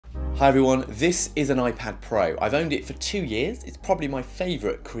Hi everyone, this is an iPad Pro. I've owned it for 2 years. It's probably my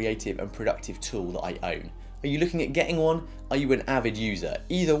favourite creative and productive tool that I own. Are you looking at getting one? Are you an avid user?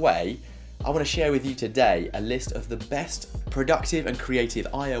 Either way, I want to share with you today a list of the best productive and creative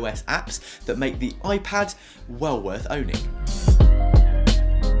iOS apps that make the iPad well worth owning.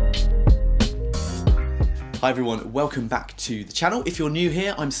 Hi everyone, welcome back to the channel. If you're new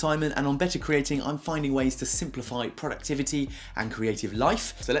here, I'm Simon, and on Better Creating, I'm finding ways to simplify productivity and creative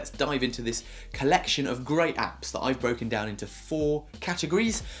life. So let's dive into this collection of great apps that I've broken down into 4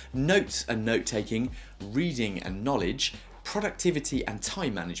 categories: notes and note-taking, reading and knowledge, productivity and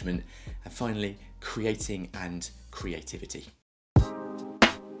time management, and finally, creating and creativity.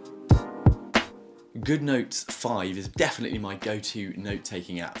 GoodNotes 5 is definitely my go-to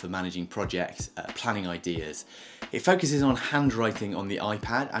note-taking app for managing projects, planning ideas. It focuses on handwriting on the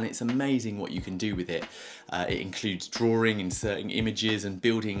iPad, and it's amazing what you can do with it. It includes drawing, inserting images, and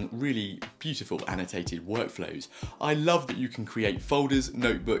building really beautiful annotated workflows. I love that you can create folders,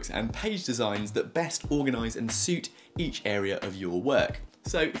 notebooks, and page designs that best organise and suit each area of your work.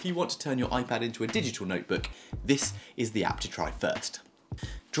 So if you want to turn your iPad into a digital notebook, this is the app to try first.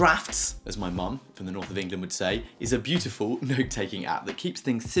 Drafts, as my mum from the north of England would say, is a beautiful note-taking app that keeps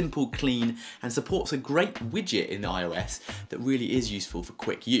things simple, clean, and supports a great widget in iOS that really is useful for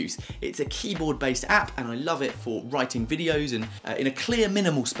quick use. It's a keyboard-based app, and I love it for writing videos and in a clear,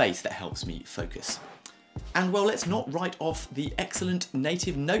 minimal space that helps me focus. And well, let's not write off the excellent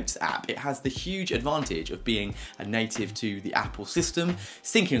Native Notes app. It has the huge advantage of being a native to the Apple system,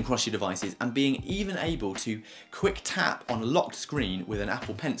 syncing across your devices, and being even able to quick tap on a locked screen with an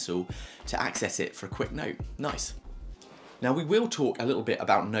Apple Pencil to access it for a quick note. Nice. Now, we will talk a little bit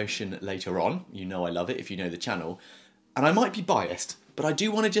about Notion later on. You know I love it if you know the channel. And I might be biased, but I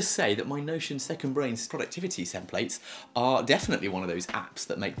do want to just say that my Notion Second Brain productivity templates are definitely one of those apps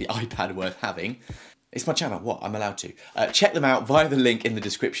that make the iPad worth having. It's my channel, what? I'm allowed to. Check them out via the link in the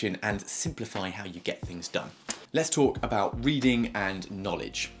description and simplify how you get things done. Let's talk about reading and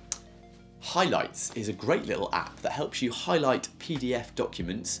knowledge. Highlights is a great little app that helps you highlight PDF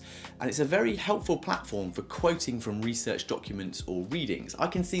documents, and it's a very helpful platform for quoting from research documents or readings. I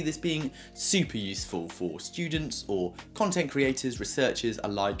can see this being super useful for students or content creators, researchers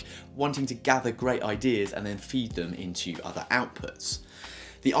alike, wanting to gather great ideas and then feed them into other outputs.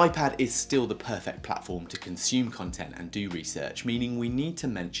 The iPad is still the perfect platform to consume content and do research, meaning we need to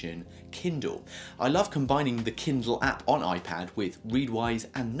mention Kindle. I love combining the Kindle app on iPad with Readwise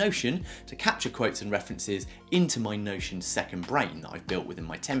and Notion to capture quotes and references into my Notion Second Brain that I've built within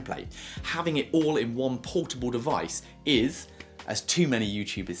my template. Having it all in one portable device is, as too many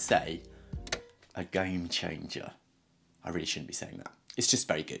YouTubers say, a game changer. I really shouldn't be saying that. It's just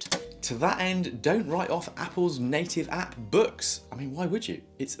very good. To that end, don't write off Apple's native app Books. I mean, why would you?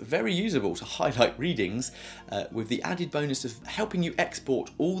 It's very usable to highlight readings with the added bonus of helping you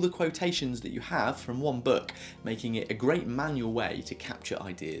export all the quotations that you have from one book, making it a great manual way to capture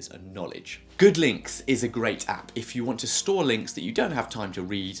ideas and knowledge. Good Links is a great app if you want to store links that you don't have time to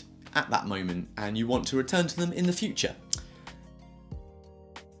read at that moment and you want to return to them in the future.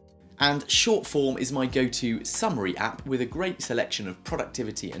 And Shortform is my go-to summary app with a great selection of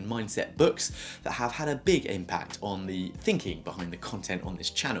productivity and mindset books that have had a big impact on the thinking behind the content on this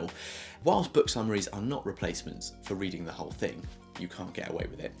channel. Whilst book summaries are not replacements for reading the whole thing, you can't get away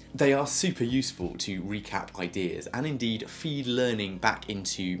with it, they are super useful to recap ideas and indeed feed learning back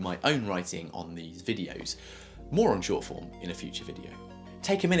into my own writing on these videos. More on Shortform in a future video.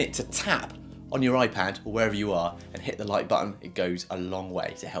 Take a minute to tap on your iPad or wherever you are and hit the like button. It goes a long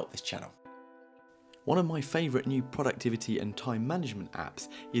way to help this channel. One of my favourite new productivity and time management apps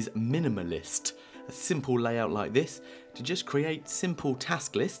is MinimaList. A simple layout like this to just create simple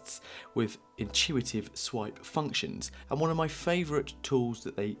task lists with intuitive swipe functions. And one of my favourite tools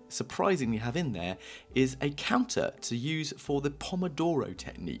that they surprisingly have in there is a counter to use for the Pomodoro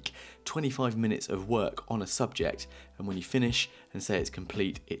technique. 25 minutes of work on a subject, and when you finish and say it's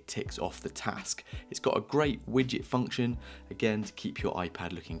complete, it ticks off the task. It's got a great widget function, again, to keep your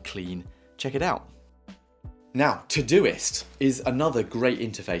iPad looking clean. Check it out. Now, Todoist is another great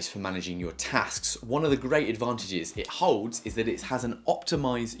interface for managing your tasks. One of the great advantages it holds is that it has an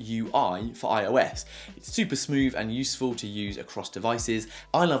optimized UI for iOS. It's super smooth and useful to use across devices.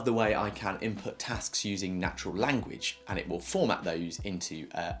 I love the way I can input tasks using natural language, and it will format those into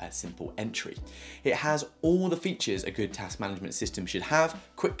a simple entry. It has all the features a good task management system should have: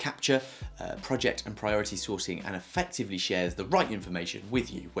 quick capture, project and priority sorting, and effectively shares the right information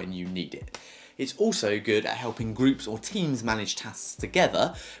with you when you need it. It's also good at helping groups or teams manage tasks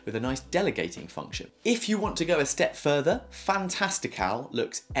together with a nice delegating function. If you want to go a step further, Fantastical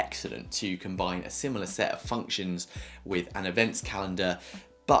looks excellent to combine a similar set of functions with an events calendar,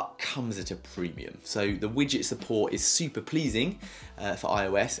 but comes at a premium. So the widget support is super pleasing for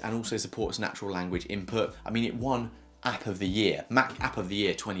iOS and also supports natural language input. I mean, it won App of the Year, Mac App of the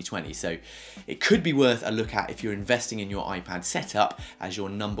Year 2020, so it could be worth a look at if you're investing in your iPad setup as your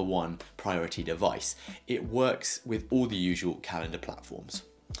 #1 priority device. It works with all the usual calendar platforms.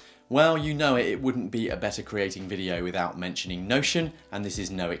 Well, you know it, it wouldn't be a better creating video without mentioning Notion, and this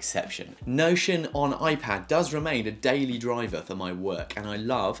is no exception. Notion on iPad does remain a daily driver for my work, and I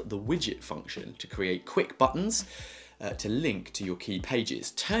love the widget function to create quick buttons to link to your key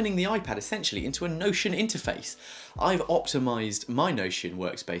pages, turning the iPad essentially into a Notion interface. I've optimized my Notion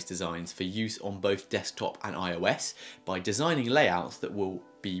workspace designs for use on both desktop and iOS by designing layouts that will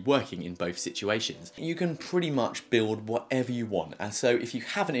be working in both situations. You can pretty much build whatever you want, and so if you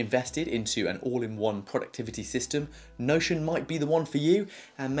haven't invested into an all-in-one productivity system, Notion might be the one for you,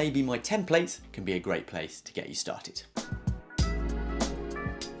 and maybe my templates can be a great place to get you started.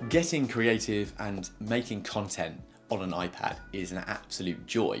 Getting creative and making content on an iPad is an absolute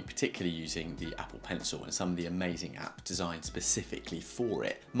joy, particularly using the Apple Pencil and some of the amazing apps designed specifically for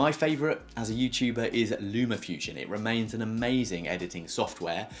it. My favourite as a YouTuber is LumaFusion. It remains an amazing editing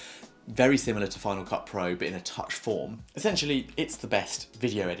software, very similar to Final Cut Pro but in a touch form. Essentially, it's the best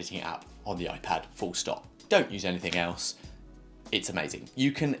video editing app on the iPad, full stop. Don't use anything else. It's amazing.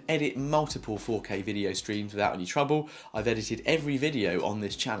 You can edit multiple 4K video streams without any trouble. I've edited every video on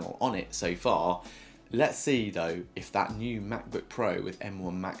this channel on it so far. Let's see though if that new MacBook Pro with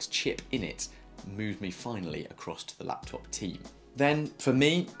M1 Max chip in it moves me finally across to the laptop team. Then for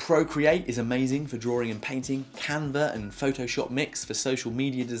me, Procreate is amazing for drawing and painting, Canva and Photoshop Mix for social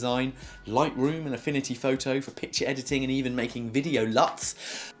media design, Lightroom and Affinity Photo for picture editing and even making video LUTs.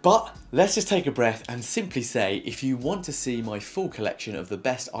 But let's just take a breath and simply say, if you want to see my full collection of the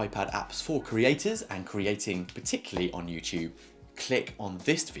best iPad apps for creators and creating, particularly on YouTube, click on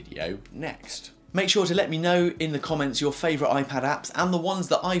this video next. Make sure to let me know in the comments your favourite iPad apps and the ones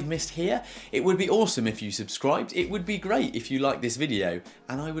that I've missed here. It would be awesome if you subscribed. It would be great if you liked this video,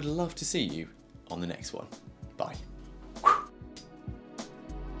 and I would love to see you on the next one. Bye.